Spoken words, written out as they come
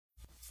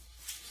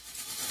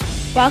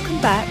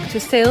Welcome back to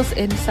Sales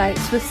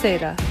Insights with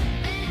Sarah.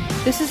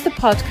 This is the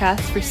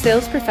podcast for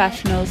sales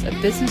professionals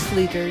and business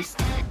leaders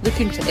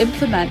looking to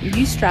implement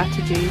new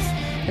strategies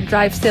and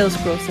drive sales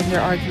growth in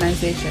their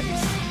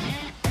organisations.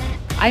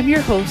 I'm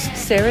your host,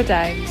 Sarah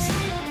Downs,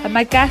 and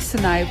my guests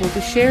and I will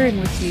be sharing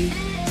with you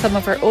some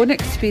of our own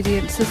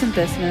experiences in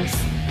business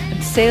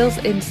and sales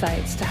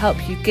insights to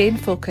help you gain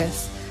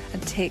focus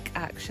and take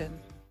action.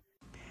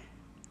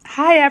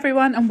 Hi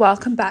everyone, and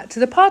welcome back to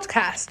the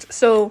podcast.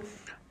 So,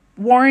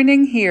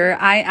 warning here,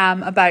 I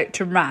am about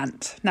to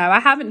rant. Now, I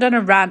haven't done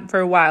a rant for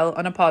a while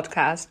on a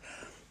podcast,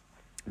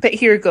 but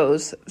here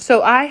goes.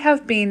 So I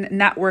have been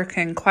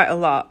networking quite a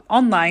lot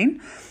online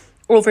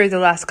over the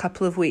last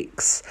couple of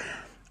weeks,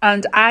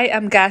 and I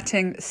am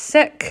getting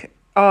sick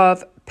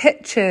of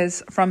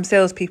pitches from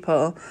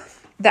salespeople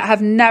that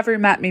have never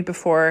met me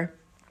before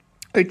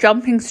or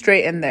jumping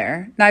straight in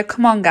there. Now,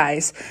 come on,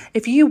 guys.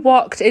 If you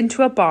walked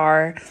into a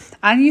bar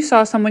and you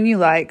saw someone you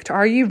liked,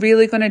 are you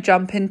really going to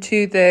jump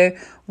into the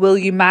 "will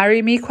you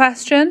marry me"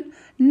 question?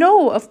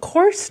 No, of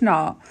course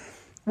not.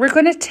 We're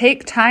going to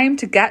take time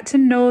to get to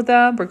know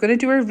them. We're going to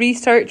do our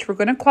research. We're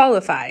going to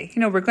qualify.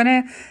 We're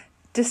going to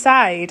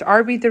decide,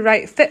 are we the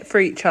right fit for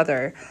each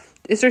other?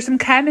 Is there some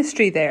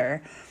chemistry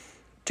there?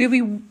 Do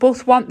we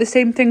both want the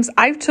same things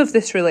out of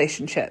this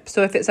relationship?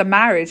 So if it's a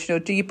marriage,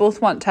 do you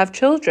both want to have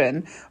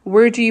children?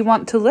 Where do you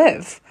want to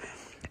live?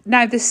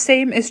 Now, the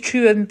same is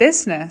true in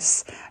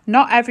business.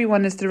 Not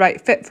everyone is the right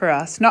fit for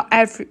us. Not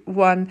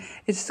everyone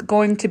is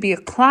going to be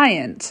a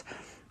client.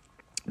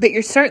 But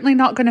you're certainly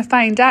not going to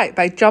find out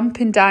by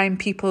jumping down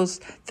people's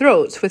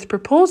throats with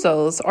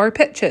proposals or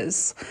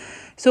pitches.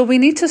 So we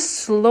need to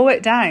slow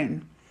it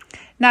down.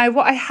 Now,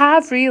 what I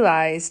have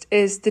realised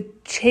is the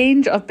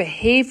change of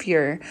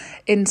behaviour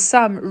in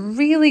some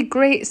really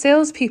great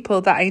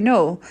salespeople that I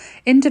know.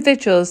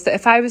 Individuals that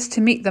if I was to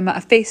meet them at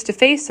a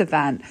face-to-face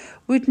event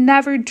would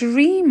never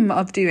dream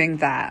of doing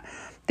that.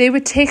 They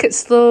would take it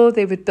slow,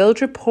 they would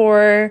build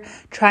rapport,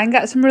 try and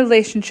get some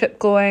relationship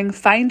going,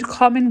 find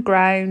common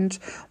ground,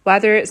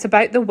 whether it's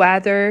about the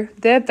weather,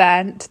 the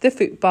event, the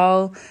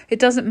football, it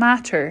doesn't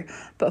matter.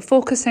 But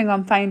focusing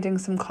on finding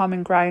some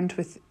common ground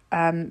with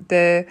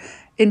the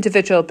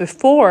individual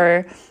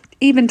before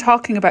even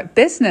talking about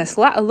business,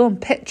 let alone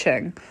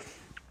pitching.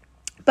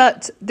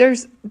 But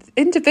there's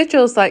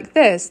individuals like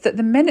this that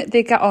the minute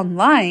they get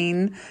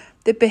online,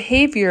 the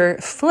behavior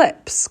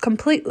flips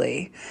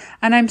completely.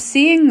 And I'm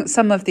seeing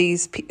some of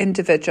these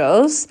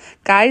individuals,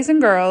 guys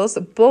and girls,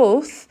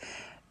 both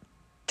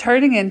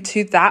turning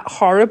into that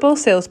horrible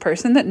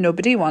salesperson that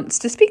nobody wants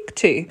to speak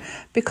to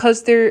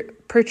because they're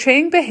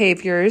portraying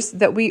behaviors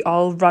that we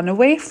all run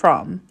away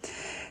from.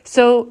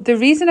 So the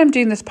reason I'm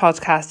doing this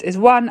podcast is,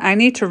 one, I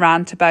need to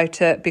rant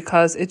about it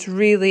because it's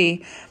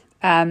really,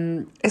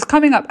 it's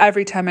coming up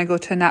every time I go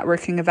to a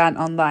networking event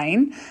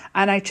online.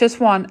 And I just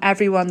want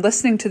everyone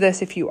listening to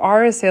this, if you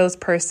are a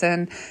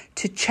salesperson,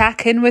 to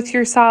check in with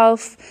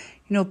yourself,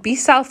 be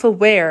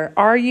self-aware.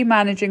 Are you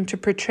managing to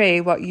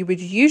portray what you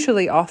would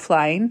usually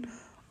offline,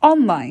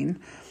 online?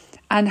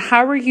 And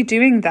how are you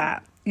doing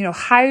that?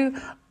 How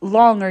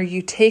long are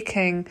you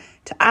taking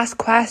to ask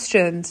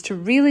questions, to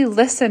really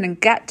listen and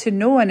get to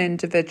know an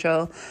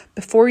individual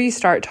before you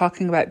start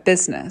talking about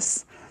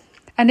business?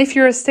 And if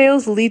you're a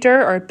sales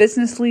leader or a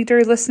business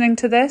leader listening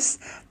to this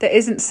that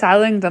isn't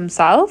selling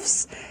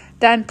themselves,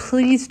 then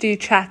please do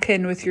check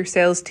in with your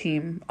sales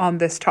team on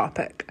this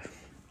topic.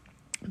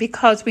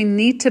 Because we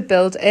need to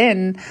build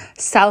in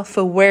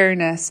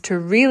self-awareness to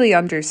really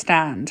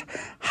understand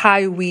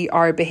how we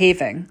are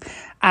behaving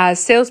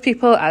as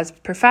salespeople, as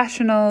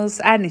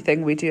professionals,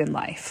 anything we do in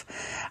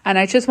life. And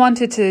I just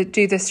wanted to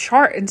do this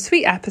short and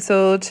sweet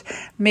episode,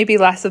 maybe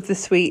less of the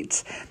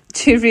sweet,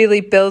 to really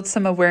build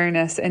some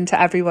awareness into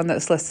everyone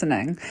that's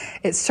listening.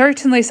 It's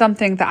certainly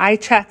something that I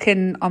check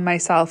in on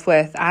myself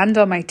with and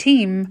on my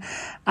team,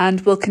 and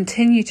will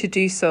continue to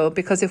do so,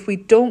 because if we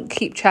don't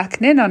keep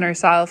checking in on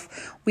ourselves,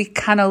 we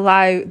can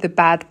allow the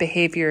bad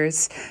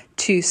behaviours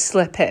to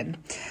slip in.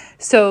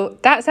 So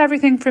that's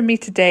everything from me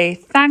today.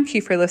 Thank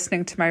you for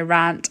listening to my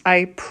rant.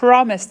 I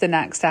promise the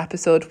next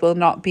episode will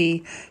not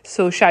be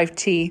so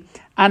shouty,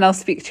 and I'll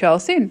speak to you all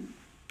soon.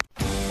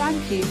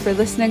 Thank you for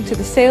listening to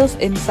the Sales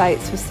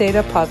Insights with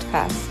Sarah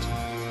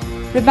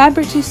podcast.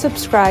 Remember to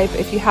subscribe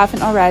if you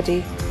haven't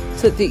already,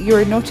 so that you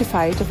are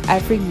notified of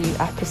every new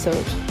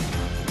episode.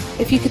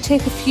 If you could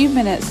take a few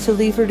minutes to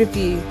leave a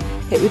review,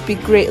 it would be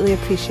greatly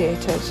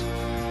appreciated.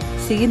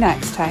 See you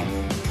next time.